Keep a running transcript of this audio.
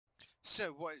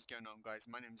So what is going on, guys?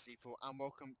 My name is Lethal and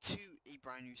welcome to a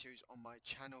brand new series on my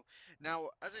channel. Now,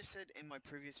 as I said in my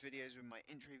previous videos, with my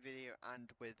intro video and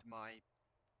with my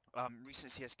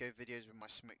recent CSGO videos with my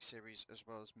Smoke series, as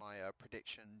well as my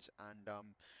predictions and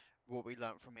what we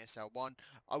learned from ESL 1,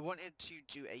 I wanted to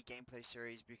do a gameplay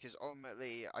series because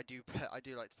ultimately I do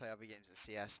like to play other games in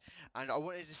CS, and I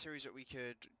wanted a series that we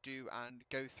could do and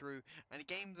go through, and a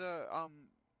game that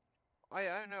I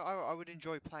don't know, I would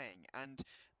enjoy playing, and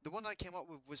the one I came up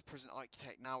with was Prison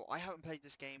Architect. Now, I haven't played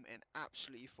this game in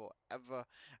absolutely forever,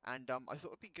 and I thought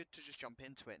it'd be good to just jump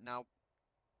into it. Now,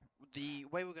 the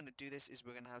way we're going to do this is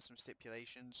we're going to have some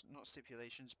stipulations, not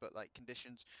stipulations, but like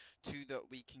conditions, to that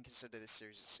we can consider this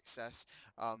series a success.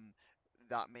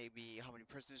 That may be how many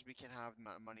prisoners we can have, the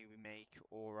amount of money we make,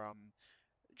 or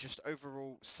just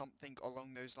overall something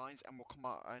along those lines, and we'll come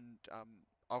out and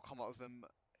I'll come up with them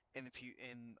in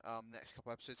next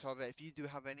couple episodes. However, if you do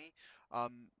have any,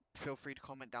 feel free to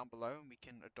comment down below, and we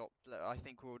can adopt. I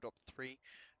think we'll adopt three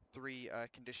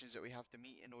conditions that we have to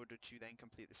meet in order to then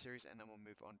complete the series, and then we'll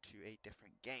move on to a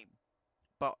different game.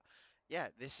 But yeah,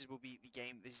 will be the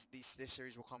game. This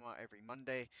series will come out every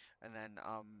Monday, and then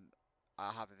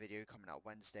I'll have a video coming out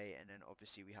Wednesday, and then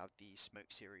obviously we have the Smoke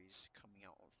series coming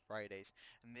out on Fridays,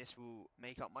 and this will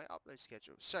make up my upload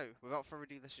schedule. So without further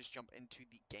ado, let's just jump into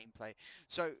the gameplay.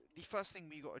 So the first thing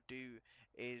we got to do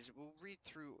is we'll read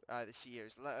through the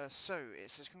CEO's letter. So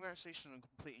it says, congratulations on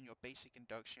completing your basic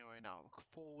induction. You are now a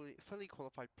fully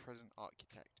qualified prison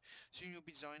architect. Soon you'll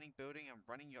be designing, building, and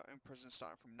running your own prison,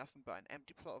 starting from nothing but an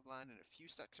empty plot of land and a few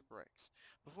stacks of bricks.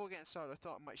 Before getting started, I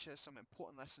thought I might share some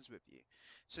important lessons with you.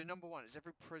 So number one is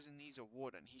every prison needs a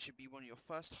warden. He should be one of your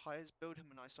first hires. Build him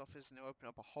a nice office and they'll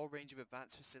open up a whole range of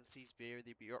advanced facilities via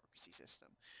the bureaucracy system.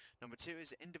 Number two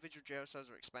is individual jail cells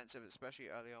are expensive, especially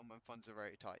early on when funds are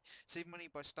very tight. Save money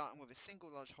by starting with a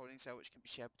single large holding cell which can be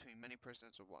shared between many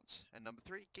prisoners at once. And number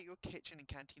three, get your kitchen and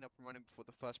canteen up and running before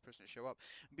the first prisoners show up,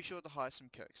 and be sure to hire some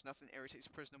cooks. Nothing irritates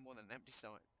a prisoner more than an empty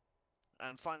stomach.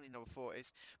 And finally, number four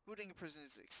is building a prison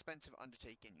is an expensive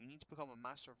undertaking. You need to become a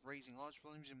master of raising large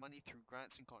volumes of money through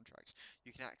grants and contracts.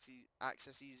 You can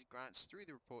access these grants through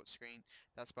the report screen.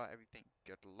 That's about everything.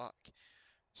 Good luck.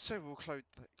 So we'll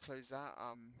close that.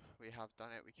 We have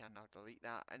done it. We can now delete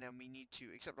that, and then we need to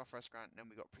accept our first grant. And then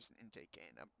we got prison intake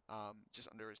in just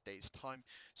under a day's time.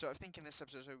 So I think in this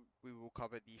episode we will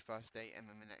cover the first day, and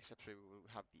then the next episode we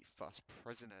will have the first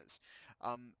prisoners.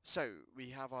 So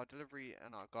we have our delivery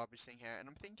and our garbage thing here, and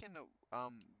I'm thinking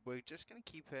that we're just gonna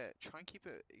try and keep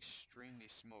it extremely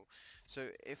small. So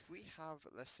if we have,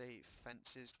 let's say,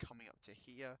 fences coming up to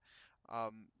here.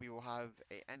 We will have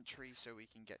a entry so we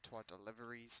can get to our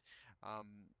deliveries.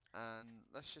 And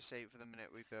let's just say for the minute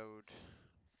we build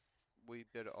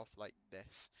it off like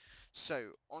this.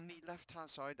 So on the left hand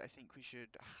side, I think we should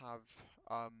have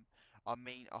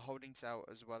a holding cell,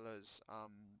 as well as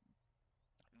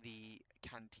the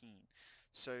canteen.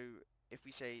 So if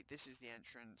we say this is the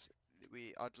entrance,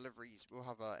 our deliveries, we'll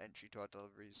have our entry to our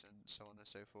deliveries and so on and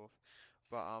so forth.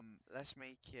 But let's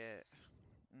make it.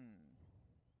 Hmm.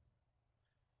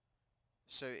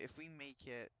 So if we make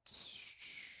it,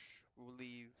 we'll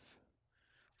leave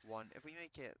one. If we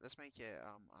make it, let's make it,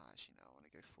 actually no, I want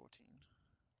to go 14.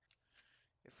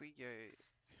 If we go,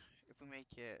 if we make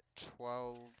it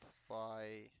 12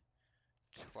 by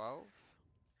 12,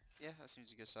 yeah, that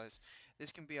seems a good size.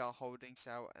 This can be our holding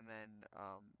cell, and then,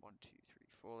 1, 2, 3,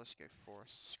 4, let's go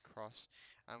forest cross,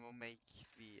 and we'll make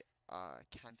the,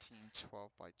 canteen 12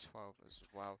 by 12 as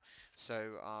well.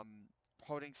 So,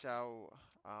 holding cell,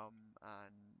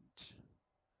 and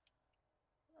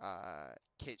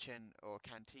kitchen or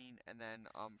canteen, and then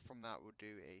from that we'll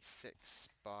do a 6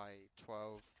 by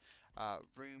 12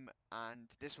 room, and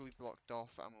this will be blocked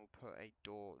off, and we'll put a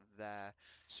door there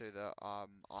so that our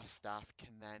staff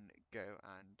can then go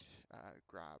and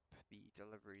grab the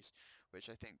deliveries, which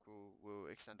I think will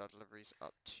extend our deliveries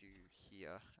up to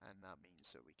here, and that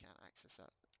means that we can access that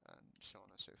and so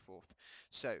on and so forth.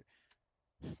 So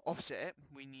opposite it,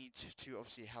 we need to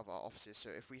obviously have our offices. So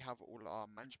if we have all our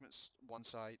managements one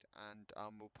side,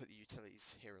 and we'll put the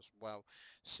utilities here as well.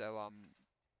 So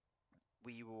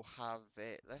we will have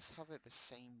it, let's have it the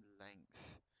same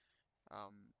length.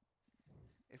 Um,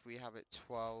 if we have it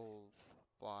 12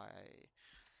 by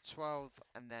 12,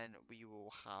 and then we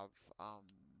will have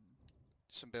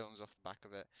some buildings off the back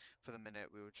of it. For the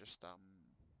minute, we will just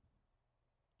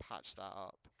patch that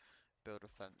up, build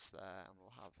a fence there, and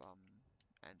we'll have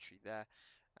entry there.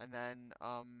 And then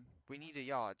we need a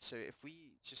yard, so if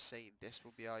we just say this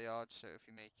will be our yard, so if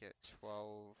we make it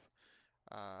 12,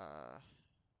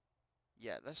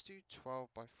 yeah, let's do 12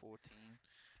 by 14,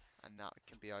 and that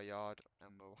can be our yard,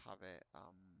 and we'll have it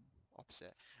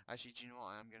opposite. Actually, do you know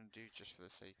what I am going to do, just for the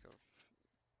sake of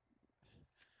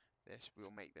this?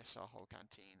 We'll make this our whole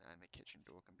canteen, and the kitchen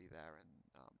door can be there, and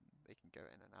they can go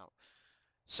in and out.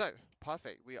 So,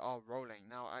 perfect, we are rolling.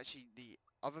 Now, actually, the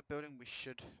other building we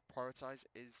should prioritize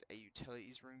is a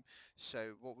utilities room.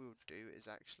 So what we'll do is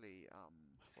actually,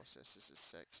 what's this? This is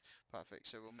 6. Perfect.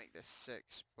 So we'll make this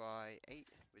 6 by 8,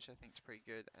 which I think is pretty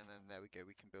good. And then there we go,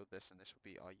 we can build this, and this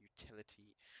will be our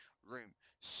utility room.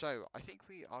 So I think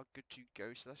we are good to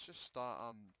go. So let's just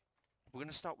start, we're going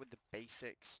to start with the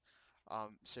basics.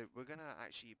 So we're going to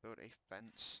actually build a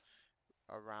fence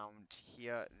around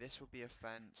here. This will be a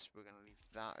fence. We're going to leave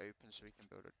that open so we can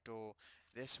build a door.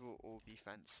 This will all be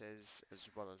fences, as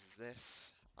well as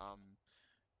this.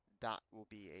 That will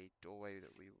be a doorway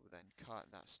that we will then cut.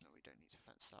 That's no, we don't need to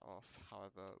fence that off.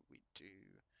 However, we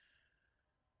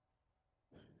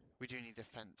do need a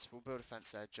fence. We'll build a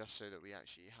fence there just so that we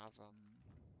actually have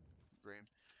room.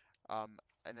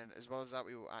 And then as well as that,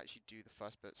 we will actually do the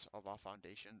first bits of our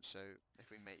foundation. So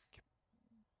if we make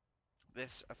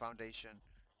this a foundation,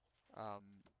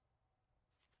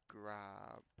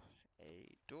 grab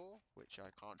a door, which I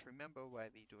can't remember where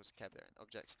the doors are kept. There in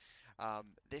objects.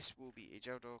 This will be a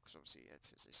jail door, because obviously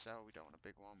it is a cell. We don't want a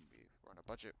big one. We're on a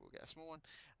budget. We'll get a small one.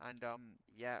 And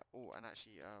yeah. Oh, and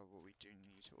actually, what we do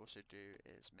need to also do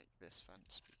is make this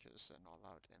fence, because they're not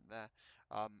allowed in there.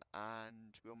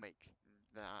 And we'll make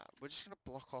that. We're just gonna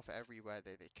block off everywhere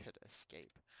they could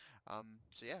escape.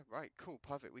 So yeah, right, cool,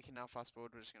 perfect. We can now fast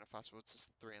forward. We're just gonna fast forward to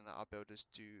 3 and let our builders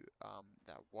do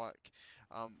their work.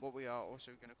 What we are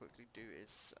also going to quickly do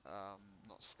is,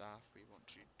 not staff, we want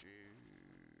to do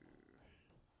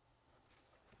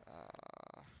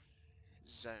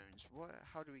zones.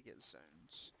 How do we get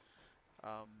zones?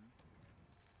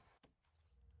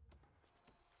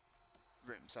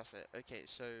 Rooms, that's it. Okay,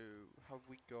 so have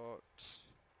we got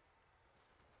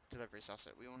deliveries? That's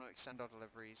it. We want to extend our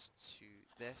deliveries to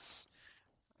this.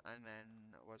 And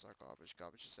then, where's our garbage?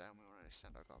 Garbage is there, and we want to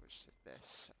extend our garbage to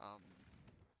this.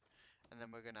 And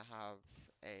then we're going to have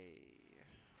a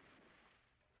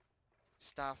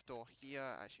staff door here.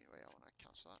 Actually, wait, I want to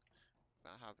cancel that.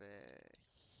 We're gonna have it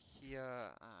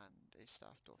here and a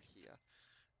staff door here.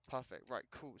 Perfect. Right,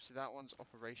 cool. So that one's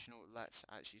operational. Let's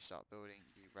actually start building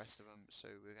the rest of them. So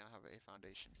we're gonna have a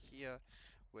foundation here,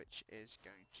 which is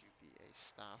going to be a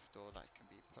staff door that can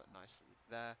be put nicely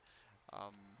there.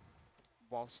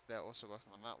 Whilst they're also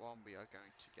working on that one, we are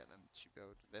going to get them to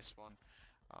build this one.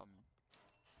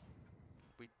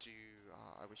 We do,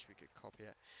 I wish we could copy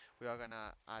it. We are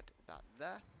gonna add that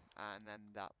there, and then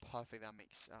that perfect.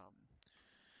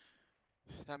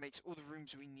 That makes all the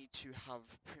rooms we need to have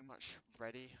pretty much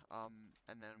ready.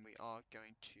 And then we are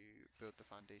going to build the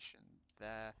foundation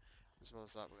there. As well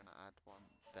as that, we're going to add one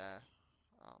there.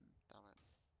 Damn it.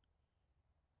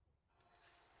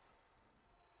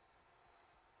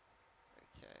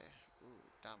 Okay. Ooh,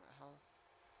 damn it. How?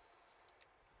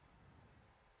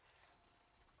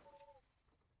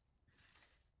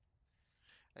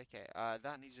 Okay,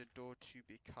 that needs a door to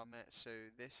become it. So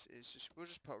this is just, we'll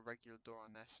just put a regular door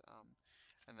on this.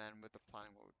 And then with the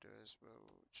planning, what we'll do is we'll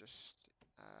just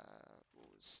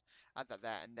add that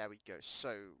there, and there we go.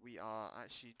 So we are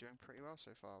actually doing pretty well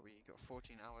so far. We got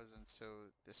 14 hours until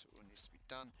this all needs to be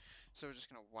done. So we're just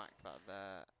gonna whack that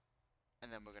there,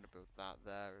 and then we're gonna build that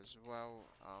there as well.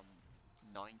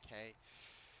 9k,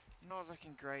 not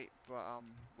looking great, but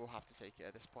we'll have to take it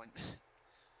at this point.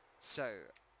 So,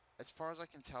 as far as I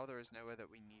can tell, there is nowhere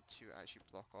that we need to actually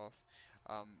block off.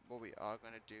 What we are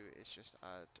going to do is just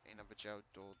add another jail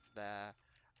door there.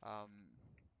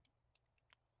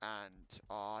 And,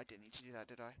 oh, I didn't need to do that,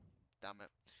 did I? Damn it.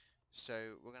 So,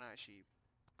 we're going to actually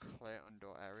clear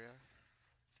indoor area.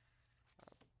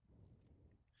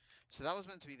 So that was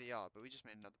meant to be the yard, but we just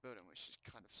made another building, which just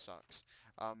kind of sucks.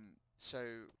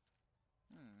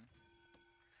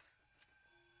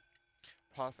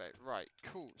 Perfect, right,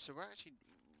 cool. So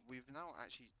we've now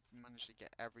actually managed to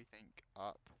get everything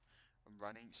up and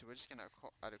running. So we're just gonna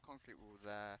add a concrete wall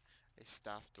there, a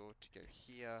staff door to go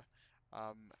here,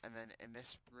 and then in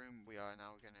this room we are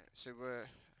now gonna. So we're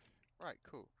right,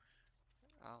 cool.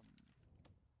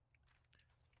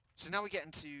 So now we get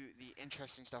into the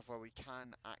interesting stuff where we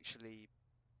can actually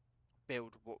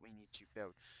build what we need to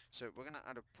build. So we're gonna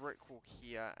add a brick wall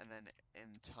here, and then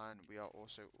in turn we are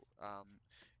also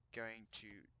going to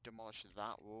demolish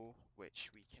that wall,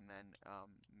 which we can then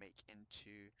make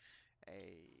into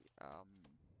a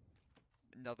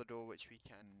another door, which we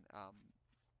can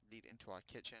lead into our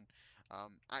kitchen.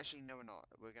 Actually, no, we're not.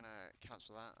 We're gonna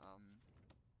cancel that.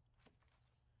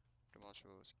 demolish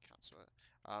walls, cancel it.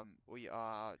 We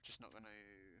are just not going to...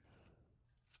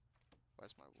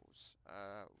 Where's my walls?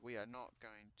 We are not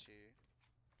going to...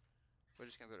 We're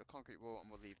just going to build a concrete wall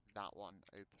and we'll leave that one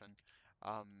open.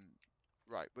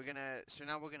 Right, we're going to... So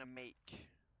now we're going to make...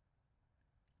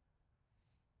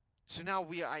 So now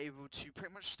we are able to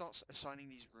pretty much start assigning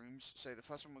these rooms. So the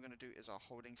first one we're going to do is our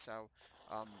holding cell.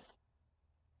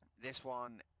 This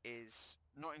one is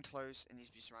not enclosed, it needs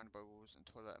to be surrounded by walls and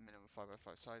toilet, a minimum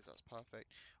 5x5 size, that's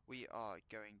perfect. We are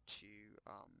going to,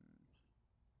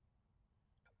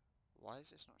 why is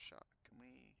this not shut? Can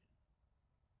we...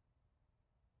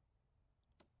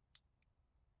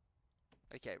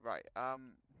 Okay, right,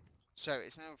 so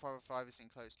it's minimum 5x5, it's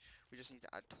enclosed. We just need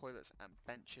to add toilets and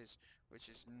benches, which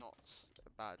is not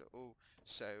bad at all.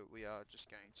 So we are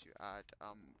just going to add,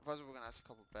 first of all we're going to add a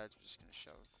couple of beds, we're just going to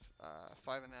shove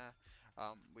 5 in there.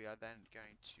 We are then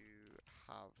going to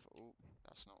have, oh,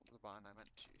 that's not the button I meant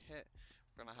to hit.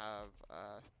 We're going to have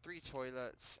 3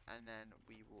 toilets, and then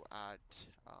we will add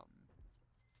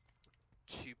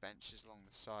 2 benches along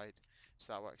the side,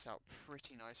 so that works out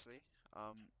pretty nicely.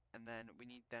 And then we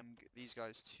need these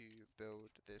guys to build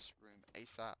this room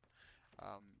ASAP.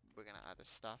 We're going to add a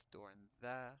staff door in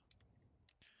there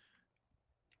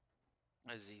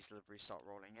as these deliveries start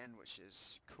rolling in, which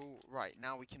is cool. Right,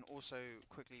 now we can also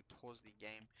quickly pause the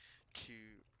game to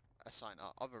assign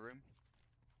our other room,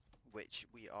 which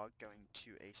we are going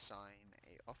to assign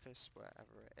a office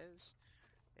wherever it is.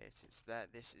 It is there.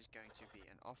 This is going to be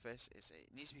an office. It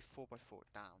needs to be 4x4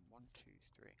 down. 1, 2,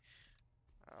 3.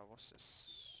 What's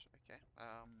this? Okay.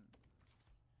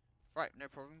 Right, no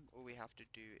problem. All we have to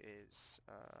do is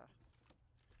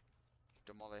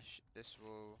demolish this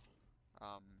wall.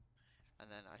 And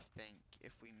then I think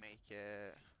if we make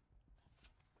it,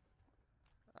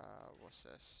 what's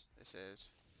this? This is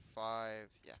 5.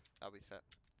 Yeah, that'll be fit.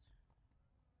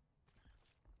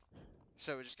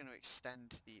 So we're just going to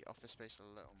extend the office space a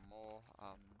little more.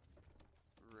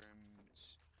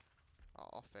 Rooms, our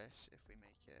office, if we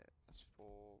make it as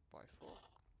 4x4,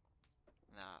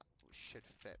 that should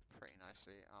fit pretty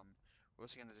nicely. We're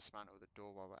also going to dismantle the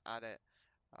door while we're at it.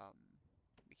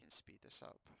 We can speed this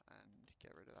up and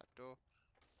get rid of that door.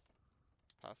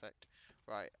 Perfect.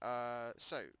 Right,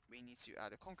 so we need to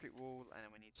add a concrete wall, and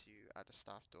then we need to add a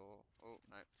staff door. Oh,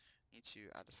 no. Need to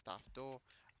add a staff door.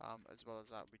 As well as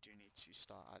that, we do need to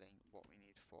start adding what we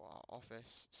need for our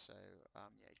office. So,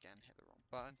 yeah, again, hit the wrong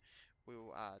button. We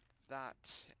will add that,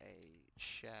 a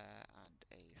chair, and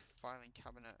a filing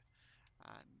cabinet.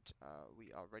 And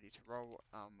we are ready to roll.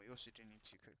 We also do need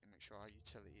to quickly make sure our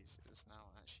utilities is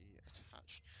now actually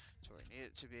attached to where we need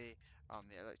it to be.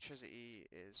 The electricity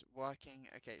is working.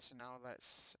 Okay, so now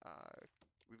let's,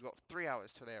 we've got 3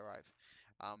 hours till they arrive.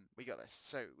 We got this.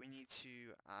 So we need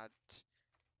to add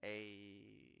a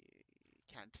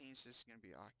canteen, so this is going to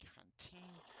be our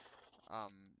canteen.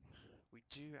 We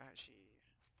do actually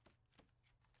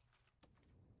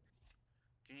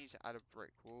need to add a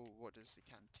brick wall. What does the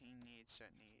canteen need? So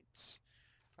it needs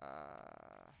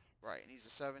right, it needs a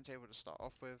serving table to start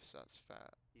off with, so that's fair,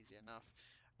 easy enough.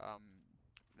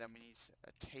 Then we need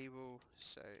a table,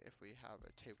 so if we have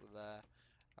a table there,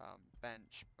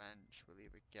 bench, we'll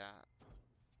leave a gap.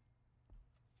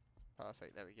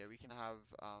 Perfect, there we go. We can have,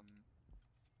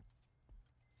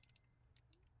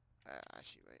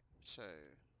 actually wait, so,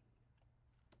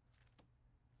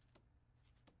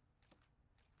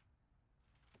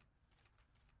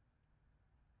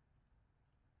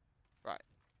 right,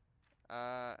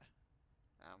 and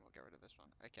we'll get rid of this one,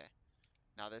 okay.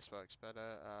 Now this works better.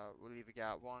 We'll leave a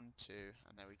gap 1, 2,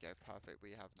 and there we go. Perfect.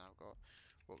 We have now got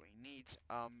what we need.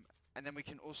 And then we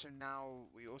can also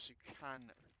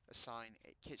can assign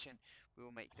a kitchen. We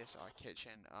will make this our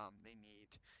kitchen. They need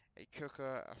a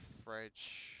cooker, a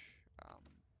fridge.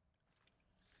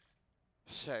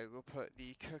 So we'll put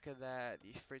the cooker there.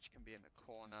 The fridge can be in the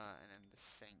corner, and then the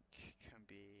sink can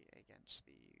be against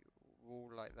the wall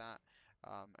like that.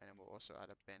 And then we'll also add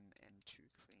a bin in to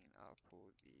clean up all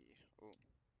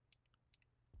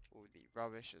the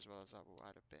rubbish, as well as that we'll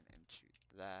add a bin into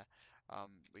there.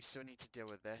 We still need to deal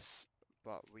with this,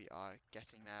 but we are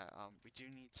getting there. We do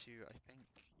need to, I think,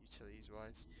 utilities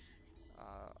wise,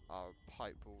 our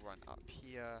pipe will run up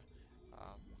here.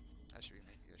 Actually we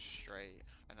make it go straight,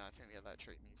 and I think the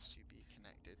electric needs to be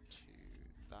connected to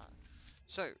that.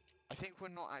 So I think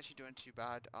we're not actually doing too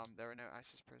bad. There are no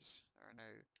access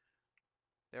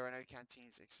there are no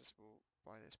canteens accessible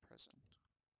by this prison.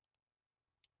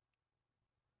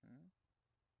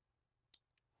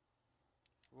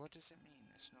 What does it mean?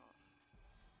 It's not.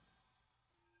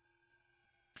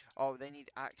 Oh, they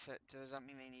need access. Does that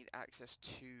mean they need access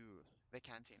to The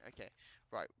canteen. Okay,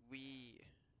 right. We.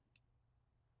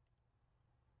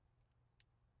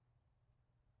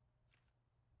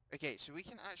 Okay, so we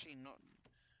can actually not.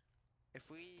 If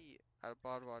we add a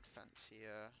barbed wire fence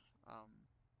here,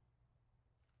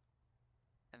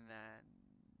 and then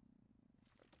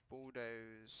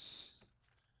bulldoze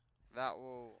that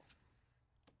wall,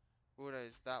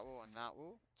 bulldoze that wall and that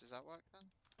wall. Does that work then?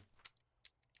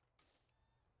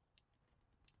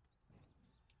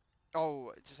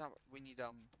 Oh, just have we need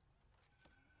Can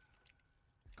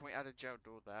we add a jail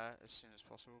door there as soon as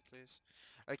possible, please?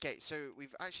 Okay, so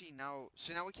we've actually now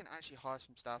we can actually hire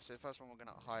some staff. So the first one we're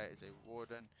gonna hire is a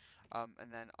warden,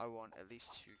 and then I want at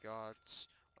least 2 guards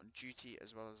on duty,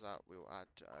 as well as that we'll add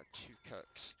 2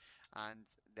 cooks, and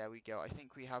there we go. I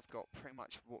think we have got pretty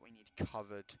much what we need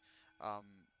covered, um,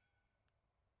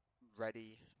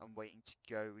 ready and waiting to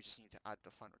go. We just need to add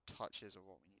the final touches of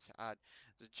what we need to add.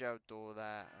 There's a jail door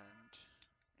there and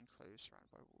enclosed,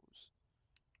 surrounded by walls.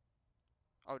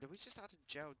 Oh, did we just add a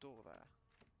jail door there?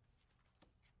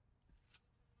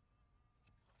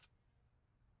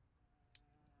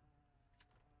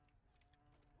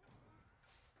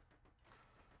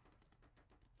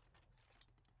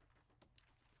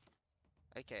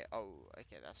 Okay, oh,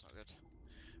 okay, that's not good.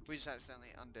 We just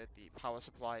accidentally undid the power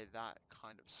supply. That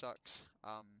kind of sucks.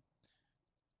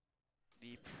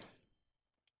 The...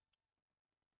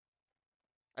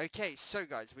 Okay, so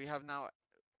guys, we have now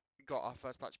got our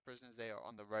first batch of prisoners. They are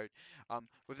on the road.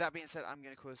 With that being said, I'm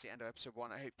going to call this the end of episode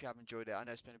 1. I hope you have enjoyed it. I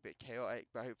know it's been a bit chaotic,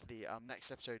 but hopefully next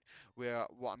episode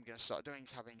what I'm going to start doing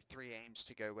is having 3 aims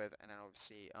to go with, and then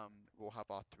obviously we'll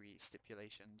have our 3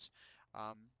 stipulations.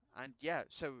 And yeah,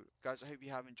 so guys, I hope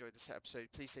you have enjoyed this episode.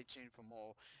 Please stay tuned for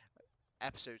more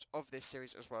episodes of this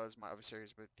series, as well as my other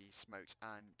series with the smokes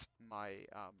and my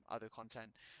other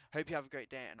content. Hope you have a great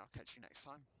day, and I'll catch you next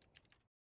time.